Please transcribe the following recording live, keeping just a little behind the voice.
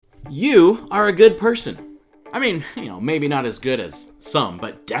You are a good person. I mean, maybe not as good as some,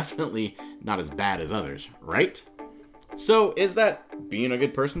 but definitely not as bad as others, right? So is that being a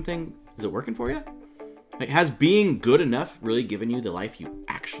good person thing, is it working for you? Like, has being good enough really given you the life you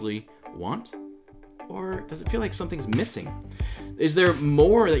actually want? Or does it feel like something's missing? Is there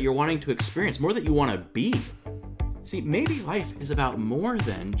more that you're wanting to experience, more that you want to be? See, maybe life is about more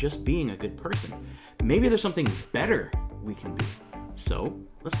than just being a good person. Maybe there's something better we can be. So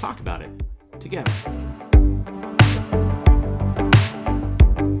let's talk about it together.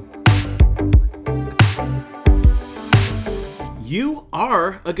 You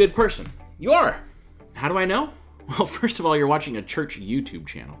are a good person. You are. How do I know? Well, first of all, you're watching a church YouTube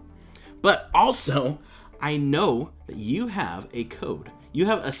channel. But also, I know that you have a code. You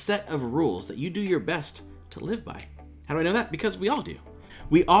have a set of rules that you do your best to live by. How do I know that? Because we all do.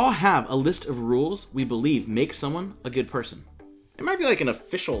 We all have a list of rules we believe make someone a good person. It might be like an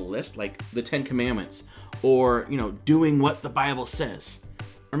official list, like the 10 Commandments, or, doing what the Bible says.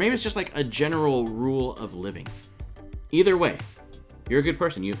 Or maybe it's just like a general rule of living. Either way, you're a good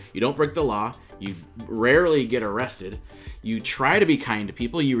person. You don't break the law. You rarely get arrested. You try to be kind to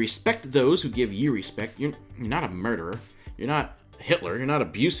people. You respect those who give you respect. You're not a murderer. You're not Hitler. You're not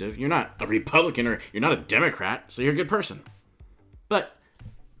abusive. You're not a Republican, or you're not a Democrat. So you're a good person. But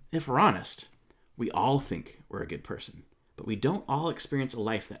if we're honest, we all think we're a good person. But we don't all experience a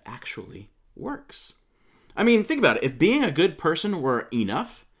life that actually works. I mean, think about it. If being a good person were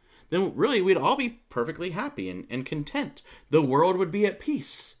enough, then really we'd all be perfectly happy and content. The world would be at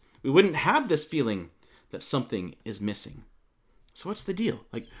peace. We wouldn't have this feeling that something is missing. So what's the deal?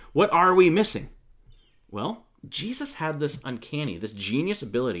 Like, what are we missing? Well, Jesus had this uncanny, this genius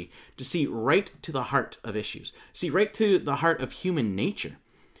ability to see right to the heart of issues, see right to the heart of human nature.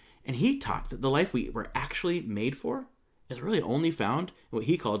 And he taught that the life we were actually made for is really only found in what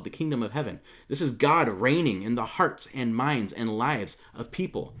he called the kingdom of heaven. This is God reigning in the hearts and minds and lives of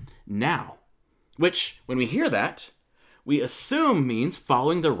people now. Which, when we hear that, we assume means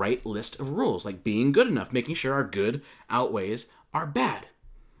following the right list of rules, like being good enough, making sure our good outweighs our bad.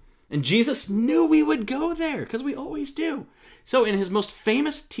 And Jesus knew we would go there, because we always do. So in his most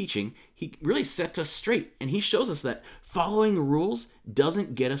famous teaching, he really sets us straight, and he shows us that following rules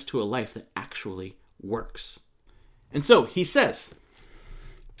doesn't get us to a life that actually works. And so he says,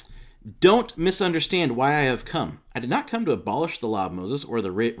 "Don't misunderstand why I have come. I did not come to abolish the law of Moses or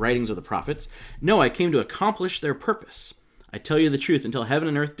the writings of the prophets. No, I came to accomplish their purpose. I tell you the truth, until heaven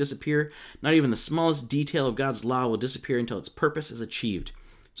and earth disappear, not even the smallest detail of God's law will disappear until its purpose is achieved.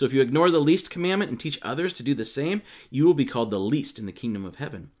 So if you ignore the least commandment and teach others to do the same, you will be called the least in the kingdom of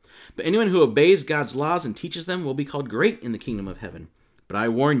heaven. But anyone who obeys God's laws and teaches them will be called great in the kingdom of heaven. But I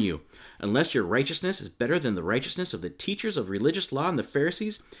warn you, unless your righteousness is better than the righteousness of the teachers of religious law and the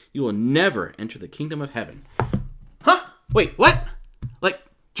Pharisees, you will never enter the kingdom of heaven." Huh? Wait, what?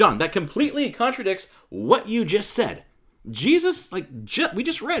 John, that completely contradicts what you just said. Jesus, we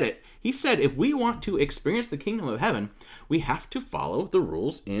just read it. He said if we want to experience the kingdom of heaven, we have to follow the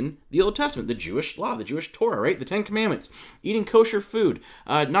rules in the Old Testament, the Jewish law, the Jewish Torah, right? The 10 Commandments, eating kosher food,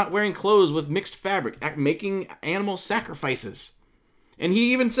 not wearing clothes with mixed fabric, making animal sacrifices. And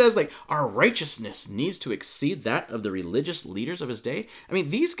he even says, our righteousness needs to exceed that of the religious leaders of his day. I mean,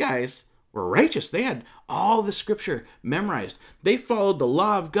 these guys were righteous. They had all the scripture memorized. They followed the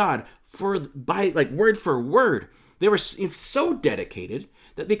law of God by word for word. They were so dedicated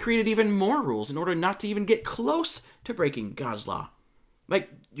that they created even more rules in order not to even get close to breaking God's law.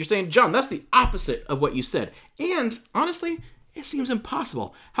 You're saying, John, that's the opposite of what you said. And honestly, it seems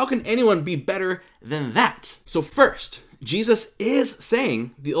impossible. How can anyone be better than that? So first, Jesus is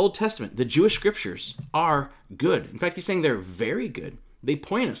saying the Old Testament, the Jewish scriptures, are good. In fact, he's saying they're very good. They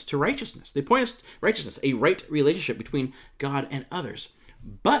point us to righteousness. They point us to righteousness, a right relationship between God and others.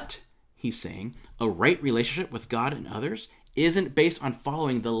 But, he's saying, a right relationship with God and others isn't based on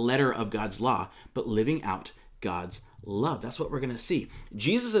following the letter of God's law, but living out God's love. That's what we're going to see.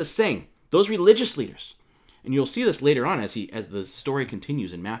 Jesus is saying, those religious leaders, and you'll see this later on as the story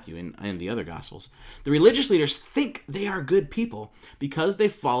continues in Matthew and the other Gospels. The religious leaders think they are good people because they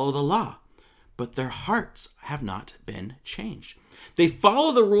follow the law, but their hearts have not been changed. They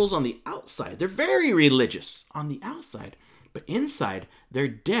follow the rules on the outside. They're very religious on the outside, but inside they're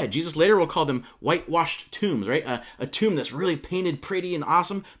dead. Jesus later will call them whitewashed tombs, right? A tomb that's really painted pretty and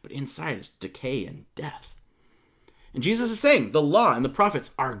awesome, but inside is decay and death. And Jesus is saying the law and the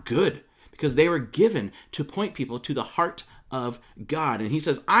prophets are good, because they were given to point people to the heart of God. And he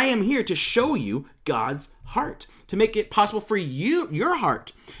says, I am here to show you God's heart, to make it possible for you, your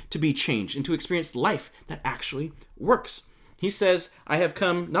heart, to be changed and to experience life that actually works. He says, I have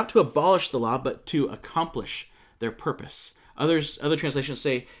come not to abolish the law, but to accomplish their purpose. Other translations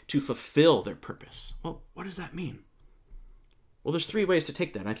say to fulfill their purpose. Well, what does that mean? Well, there's three ways to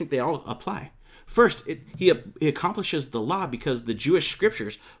take that, and I think they all apply. First, he accomplishes the law because the Jewish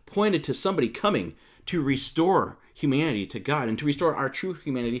scriptures pointed to somebody coming to restore humanity to God and to restore our true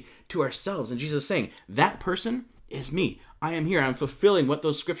humanity to ourselves. And Jesus is saying, that person is me. I am here. I'm fulfilling what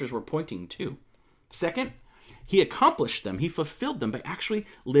those scriptures were pointing to. Second, he accomplished them. He fulfilled them by actually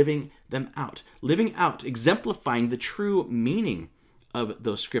living them out. Living out, exemplifying the true meaning of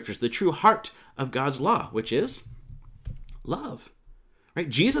those scriptures, the true heart of God's law, which is love. Right?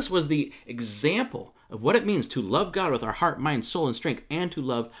 Jesus was the example of what it means to love God with our heart, mind, soul, and strength, and to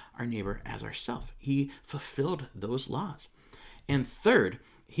love our neighbor as ourselves. He fulfilled those laws. And third,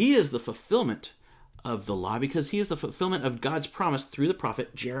 he is the fulfillment of the law because he is the fulfillment of God's promise through the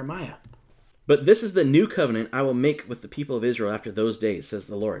prophet Jeremiah. But this is the new covenant I will make with the people of Israel after those days, says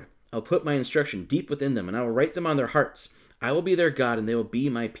the Lord. I'll put my instruction deep within them, and I will write them on their hearts. I will be their God, and they will be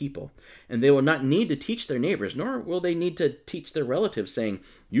my people. And they will not need to teach their neighbors, nor will they need to teach their relatives, saying,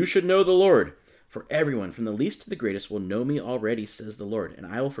 you should know the Lord. For everyone, from the least to the greatest, will know me already, says the Lord. And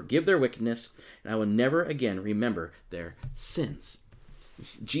I will forgive their wickedness, and I will never again remember their sins.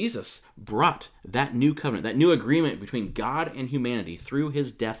 Jesus brought that new covenant, that new agreement between God and humanity through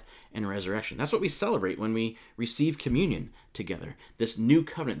his death and resurrection. That's what we celebrate when we receive communion together. This new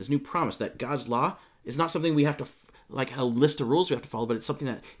covenant, this new promise that God's law is not something we have to, like a list of rules we have to follow, but it's something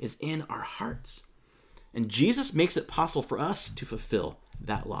that is in our hearts. And Jesus makes it possible for us to fulfill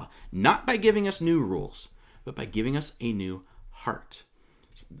that law, not by giving us new rules, but by giving us a new heart.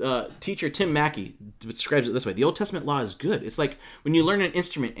 Teacher Tim Mackey describes it this way. The Old Testament law is good. It's like when you learn an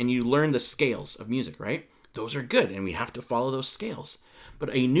instrument and you learn the scales of music, right? Those are good, and we have to follow those scales.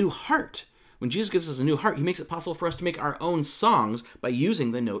 But a new heart, when Jesus gives us a new heart, he makes it possible for us to make our own songs by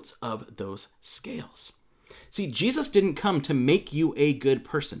using the notes of those scales. See, Jesus didn't come to make you a good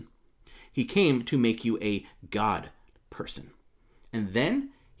person. He came to make you a God person. And then,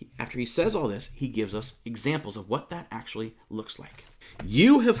 after he says all this, he gives us examples of what that actually looks like.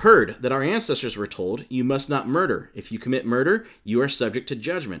 You have heard that our ancestors were told, you must not murder. If you commit murder, you are subject to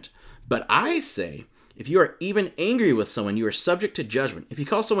judgment. But I say, if you are even angry with someone, you are subject to judgment. If you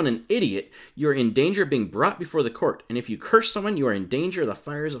call someone an idiot, you are in danger of being brought before the court. And if you curse someone, you are in danger of the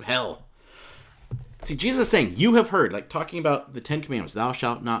fires of hell. See, Jesus is saying, you have heard, like talking about the 10 Commandments, thou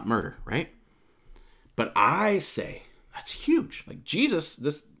shalt not murder, right? But I say, that's huge. Like Jesus,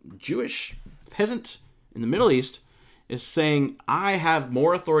 this Jewish peasant in the Middle East, is saying, I have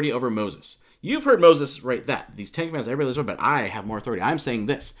more authority over Moses. You've heard Moses write that. These 10 Commandments, everybody lives, but I have more authority. I'm saying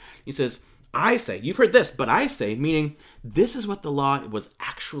this. He says, I say, you've heard this, but I say, meaning this is what the law was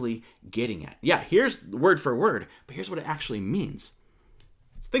actually getting at. Yeah, here's word for word, but here's what it actually means.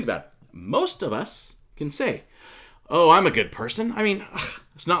 Think about it. Most of us can say, oh, I'm a good person. I mean,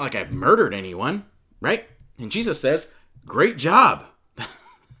 it's not like I've murdered anyone, right? And Jesus says, great job.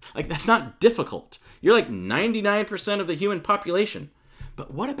 Like, that's not difficult. You're like 99% of the human population.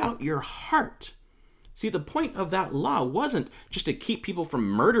 But what about your heart? See, the point of that law wasn't just to keep people from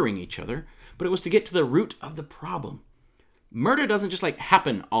murdering each other, but it was to get to the root of the problem. Murder doesn't just like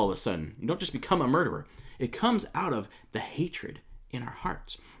happen all of a sudden. You don't just become a murderer. It comes out of the hatred in our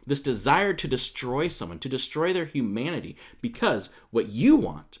hearts. This desire to destroy someone, to destroy their humanity, because what you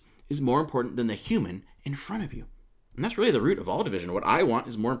want is more important than the human in front of you. And that's really the root of all division. What I want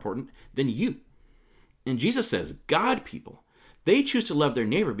is more important than you. And Jesus says, God people, they choose to love their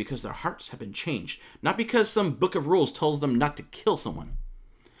neighbor because their hearts have been changed, not because some book of rules tells them not to kill someone.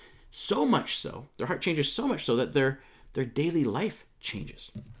 So much so, their heart changes so much so that their daily life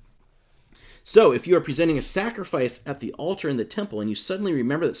changes. So if you are presenting a sacrifice at the altar in the temple and you suddenly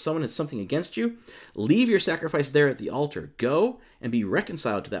remember that someone has something against you, leave your sacrifice there at the altar. Go and be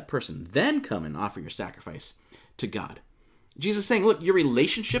reconciled to that person. Then come and offer your sacrifice to God. Jesus is saying, look, your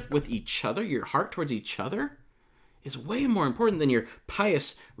relationship with each other, your heart towards each other, is way more important than your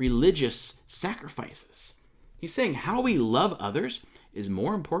pious religious sacrifices. He's saying how we love others is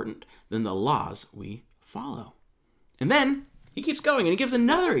more important than the laws we follow. And then he keeps going and he gives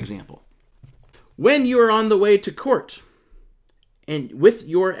another example. When you are on the way to court and with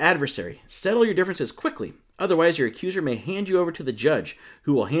your adversary, settle your differences quickly. Otherwise, your accuser may hand you over to the judge,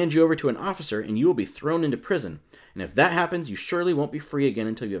 who will hand you over to an officer, and you will be thrown into prison. And if that happens, you surely won't be free again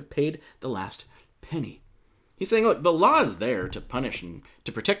until you have paid the last penny. He's saying, look, the law is there to punish and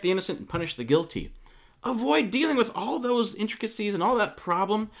to protect the innocent and punish the guilty. Avoid dealing with all those intricacies and all that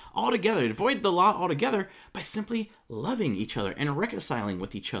problem altogether. Avoid the law altogether by simply loving each other and reconciling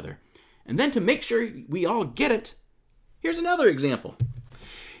with each other. And then to make sure we all get it, Here's another example.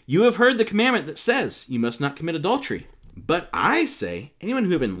 You have heard the commandment that says, you must not commit adultery. But I say, anyone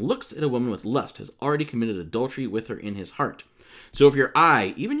who even looks at a woman with lust has already committed adultery with her in his heart. So if your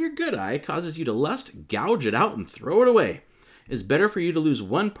eye, even your good eye, causes you to lust, gouge it out and throw it away. It is better for you to lose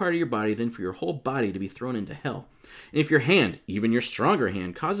one part of your body than for your whole body to be thrown into hell. And if your hand, even your stronger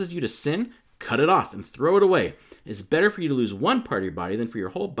hand, causes you to sin, cut it off and throw it away. It is better for you to lose one part of your body than for your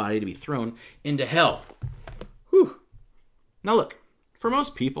whole body to be thrown into hell. Whew. Now look, for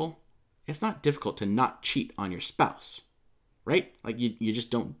most people, it's not difficult to not cheat on your spouse, right? Like you just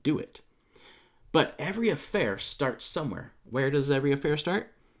don't do it. But every affair starts somewhere. Where does every affair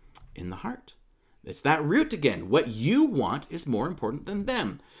start? In the heart. It's that root again. What you want is more important than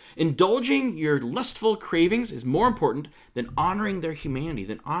them. Indulging your lustful cravings is more important than honoring their humanity,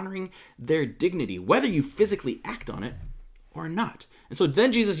 than honoring their dignity, whether you physically act on it or not. And so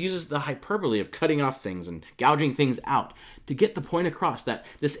then Jesus uses the hyperbole of cutting off things and gouging things out to get the point across that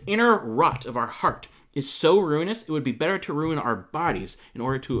this inner rot of our heart is so ruinous, it would be better to ruin our bodies in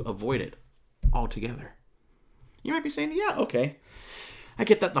order to avoid it altogether. You might be saying, yeah, okay, I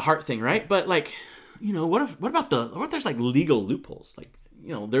get that, the heart thing, right? But like, what if there's like legal loopholes? Like,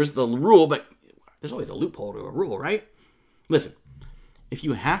 there's the rule, but there's always a loophole to a rule, right? Listen, if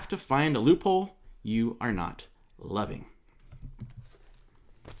you have to find a loophole, you are not loving.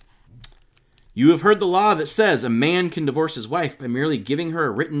 You have heard the law that says a man can divorce his wife by merely giving her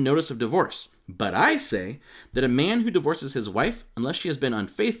a written notice of divorce. But I say that a man who divorces his wife, unless she has been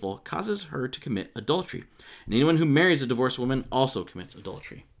unfaithful, causes her to commit adultery. And anyone who marries a divorced woman also commits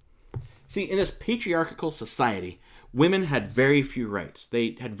adultery. See, in this patriarchal society, women had very few rights.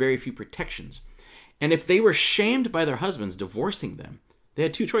 They had very few protections. And if they were shamed by their husbands divorcing them, they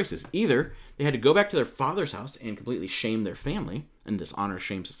had two choices. Either they had to go back to their father's house and completely shame their family in this honor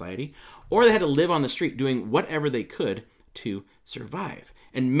shame society, or they had to live on the street doing whatever they could to survive.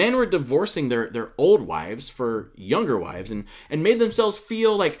 And men were divorcing their old wives for younger wives and made themselves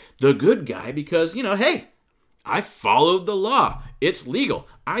feel like the good guy because, hey, I followed the law. It's legal.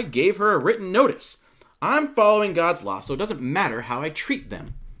 I gave her a written notice. I'm following God's law, so it doesn't matter how I treat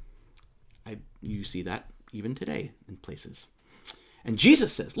them. You see that even today in places. And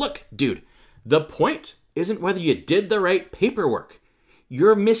Jesus says, look, dude, the point isn't whether you did the right paperwork.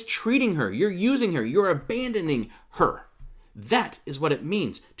 You're mistreating her. You're using her. You're abandoning her. That is what it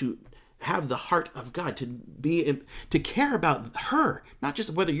means to have the heart of God, to care about her, not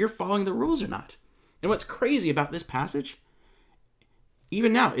just whether you're following the rules or not. And what's crazy about this passage,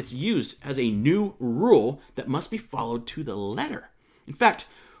 even now, it's used as a new rule that must be followed to the letter. In fact,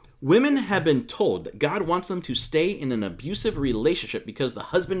 women have been told that God wants them to stay in an abusive relationship because the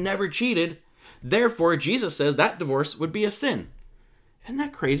husband never cheated. Therefore, Jesus says that divorce would be a sin. Isn't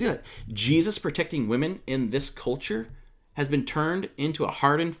that crazy that Jesus protecting women in this culture has been turned into a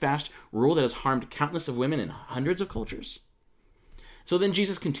hard and fast rule that has harmed countless of women in hundreds of cultures? So then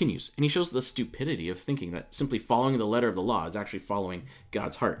Jesus continues, and he shows the stupidity of thinking that simply following the letter of the law is actually following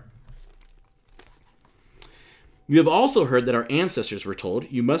God's heart. You have also heard that our ancestors were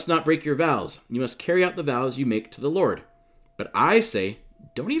told, you must not break your vows. You must carry out the vows you make to the Lord. But I say,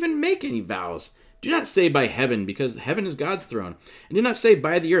 don't even make any vows. Do not say by heaven, because heaven is God's throne. And do not say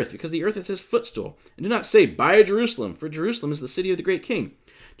by the earth, because the earth is his footstool. And do not say by Jerusalem, for Jerusalem is the city of the great king.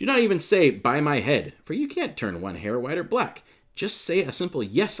 Do not even say by my head, for you can't turn one hair white or black. Just say a simple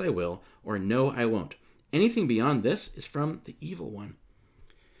yes, I will, or no, I won't. Anything beyond this is from the evil one.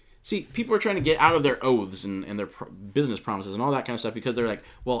 See, people are trying to get out of their oaths and their business promises and all that kind of stuff because they're like,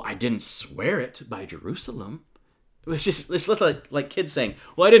 well, I didn't swear it by Jerusalem. It's like kids saying,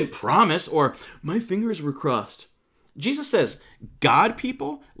 well, I didn't promise, or my fingers were crossed. Jesus says God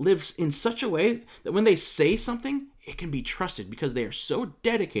people lives in such a way that when they say something, it can be trusted because they are so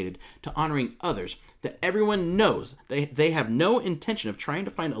dedicated to honoring others that everyone knows they have no intention of trying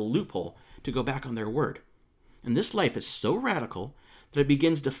to find a loophole to go back on their word. And this life is so radical that it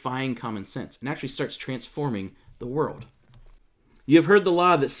begins defying common sense and actually starts transforming the world. You have heard the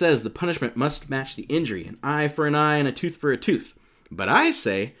law that says the punishment must match the injury, an eye for an eye and a tooth for a tooth. But I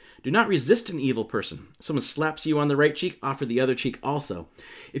say, do not resist an evil person. If someone slaps you on the right cheek, offer the other cheek also.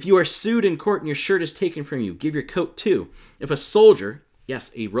 If you are sued in court and your shirt is taken from you, give your coat too. If a soldier,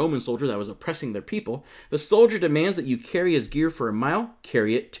 yes, a Roman soldier that was oppressing their people, if a soldier demands that you carry his gear for a mile,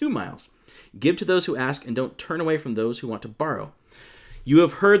 carry it 2 miles. Give to those who ask and don't turn away from those who want to borrow. You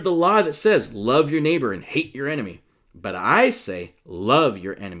have heard the law that says, love your neighbor and hate your enemy. But I say, love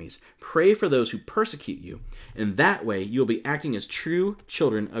your enemies. Pray for those who persecute you. In that way, you will be acting as true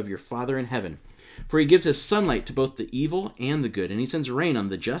children of your Father in heaven. For he gives his sunlight to both the evil and the good, and he sends rain on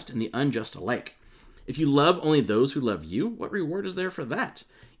the just and the unjust alike. If you love only those who love you, what reward is there for that?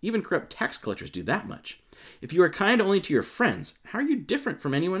 Even corrupt tax collectors do that much. If you are kind only to your friends, how are you different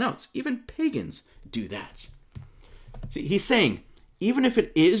from anyone else? Even pagans do that. See, he's saying, even if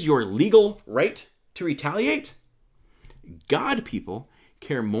it is your legal right to retaliate, God people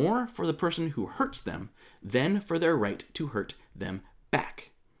care more for the person who hurts them than for their right to hurt them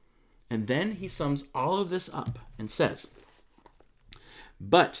back. And then he sums all of this up and says,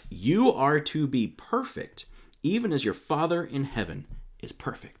 but you are to be perfect, even as your Father in heaven is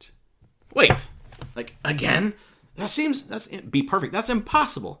perfect. Wait, like again? That's be perfect. That's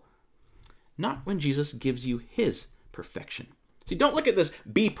impossible. Not when Jesus gives you his perfection. See, don't look at this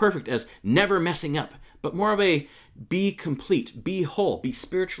be perfect as never messing up, but more of a be complete, be whole, be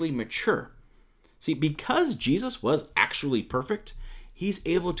spiritually mature. See, because Jesus was actually perfect, he's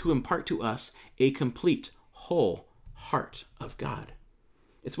able to impart to us a complete, whole heart of God.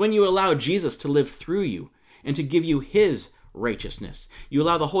 It's when you allow Jesus to live through you and to give you his righteousness. You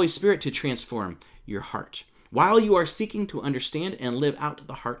allow the Holy Spirit to transform your heart while you are seeking to understand and live out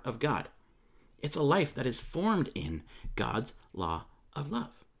the heart of God. It's a life that is formed in God's law of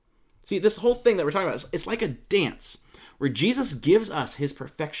love. See, this whole thing that we're talking about, it's like a dance where Jesus gives us his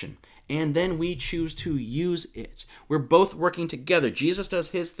perfection and then we choose to use it. We're both working together. Jesus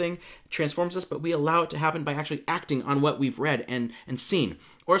does his thing, transforms us, but we allow it to happen by actually acting on what we've read and seen.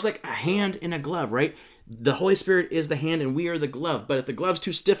 Or it's like a hand in a glove, right? The Holy Spirit is the hand and we are the glove. But if the glove's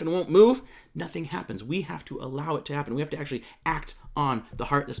too stiff and won't move, nothing happens. We have to allow it to happen. We have to actually act on the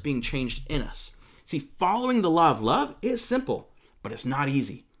heart that's being changed in us. See, following the law of love is simple, but it's not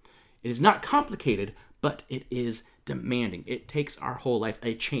easy. It is not complicated, but it is demanding. It takes our whole life,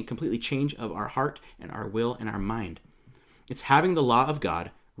 a completely change of our heart and our will and our mind. It's having the law of God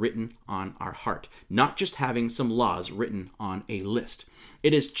written on our heart, not just having some laws written on a list.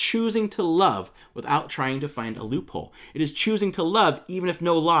 It is choosing to love without trying to find a loophole. It is choosing to love even if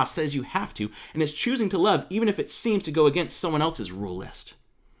no law says you have to, and it's choosing to love even if it seems to go against someone else's rule list.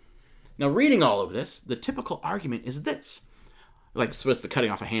 Now, reading all of this, the typical argument is this. Like with the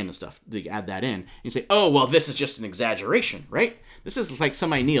cutting off a hand and stuff, you add that in, and you say, oh, well, this is just an exaggeration, right? This is like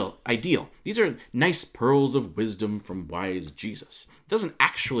some ideal. These are nice pearls of wisdom from wise Jesus. It doesn't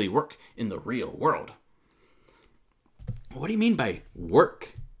actually work in the real world. What do you mean by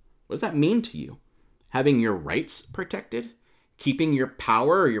work? What does that mean to you? Having your rights protected? Keeping your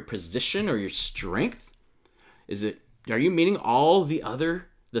power or your position or your strength? Are you meaning all the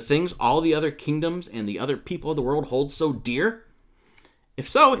things all the other kingdoms and the other people of the world hold so dear? If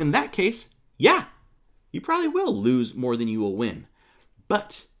so, in that case, yeah, you probably will lose more than you will win.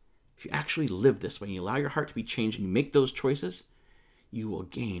 But if you actually live this way, and you allow your heart to be changed and you make those choices, you will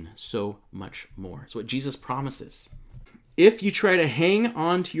gain so much more. It's what Jesus promises. If you try to hang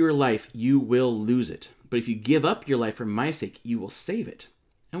on to your life, you will lose it. But if you give up your life for my sake, you will save it.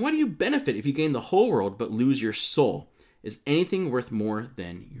 And what do you benefit if you gain the whole world but lose your soul? Is anything worth more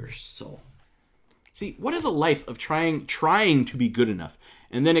than your soul? See, what is a life of trying to be good enough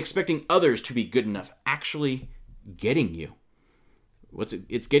and then expecting others to be good enough actually getting you?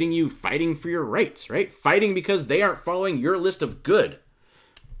 It's getting you fighting for your rights, right? Fighting because they aren't following your list of good.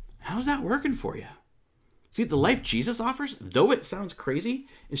 How's that working for you? See, the life Jesus offers, though it sounds crazy,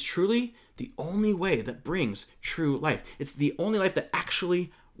 is truly the only way that brings true life. It's the only life that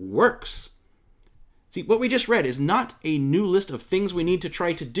actually works. See, what we just read is not a new list of things we need to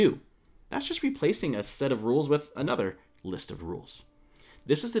try to do. That's just replacing a set of rules with another list of rules.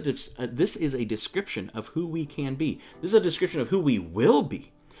 This is a description of who we can be. This is a description of who we will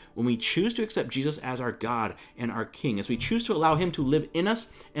be when we choose to accept Jesus as our God and our King, as we choose to allow him to live in us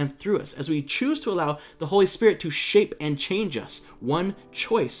and through us, as we choose to allow the Holy Spirit to shape and change us one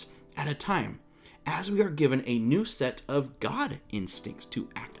choice at a time, as we are given a new set of God instincts to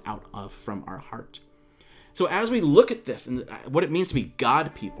act out of from our heart. So as we look at this and what it means to be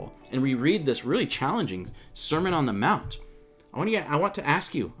God people, and we read this really challenging Sermon on the Mount, I want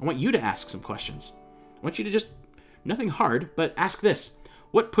you to ask some questions. I want you to just, nothing hard, but ask this.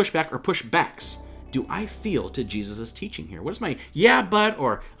 What pushback or pushbacks do I feel to Jesus' teaching here? What is my, yeah, but,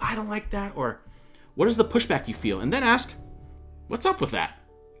 or I don't like that, or what is the pushback you feel? And then ask, what's up with that?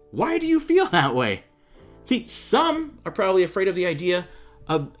 Why do you feel that way? See, some are probably afraid of the idea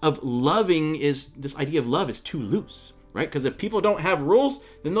of loving this idea of love is too loose, right? Because if people don't have rules,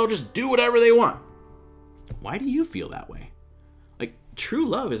 then they'll just do whatever they want. Why do you feel that way? Like, true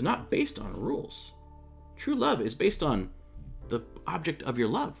love is not based on rules. True love is based on the object of your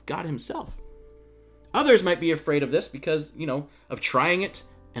love, God himself. Others might be afraid of this because, of trying it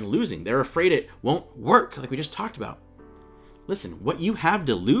and losing. They're afraid it won't work, like we just talked about. Listen, what you have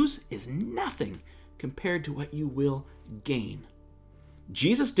to lose is nothing compared to what you will gain.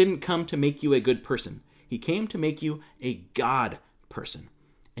 Jesus didn't come to make you a good person. He came to make you a God person.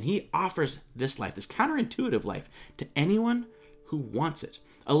 And he offers this life, this counterintuitive life, to anyone who wants it.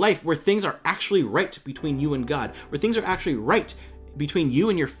 A life where things are actually right between you and God, where things are actually right between you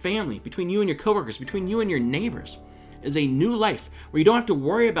and your family, between you and your coworkers, between you and your neighbors. It is a new life where you don't have to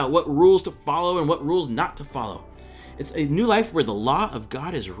worry about what rules to follow and what rules not to follow. It's a new life where the law of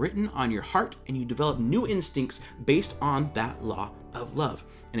God is written on your heart and you develop new instincts based on that law of love.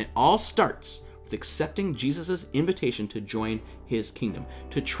 And it all starts with accepting Jesus' invitation to join his kingdom,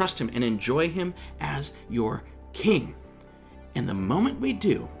 to trust him and enjoy him as your king. And the moment we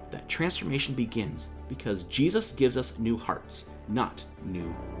do, that transformation begins because Jesus gives us new hearts, not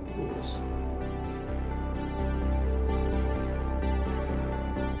new rules.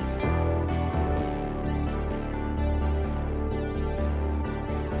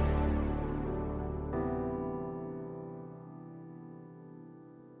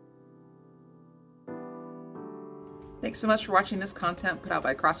 Thanks so much for watching this content put out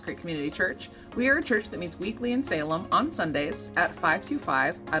by Cross Creek Community Church. We are a church that meets weekly in Salem on Sundays at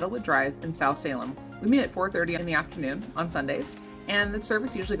 525 Idlewood Drive in South Salem. We meet at 4:30 in the afternoon on Sundays, and the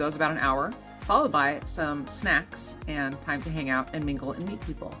service usually goes about an hour, followed by some snacks and time to hang out and mingle and meet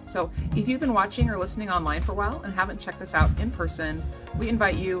people. So if you've been watching or listening online for a while and haven't checked us out in person, we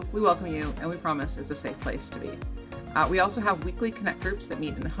invite you, we welcome you, and we promise it's a safe place to be. We also have weekly Connect groups that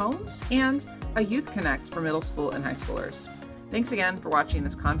meet in homes and a Youth Connect for middle school and high schoolers. Thanks again for watching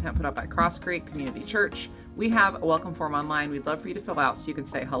this content put up by Cross Creek Community Church. We have a welcome form online we'd love for you to fill out so you can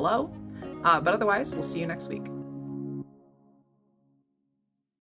say hello. But otherwise, we'll see you next week.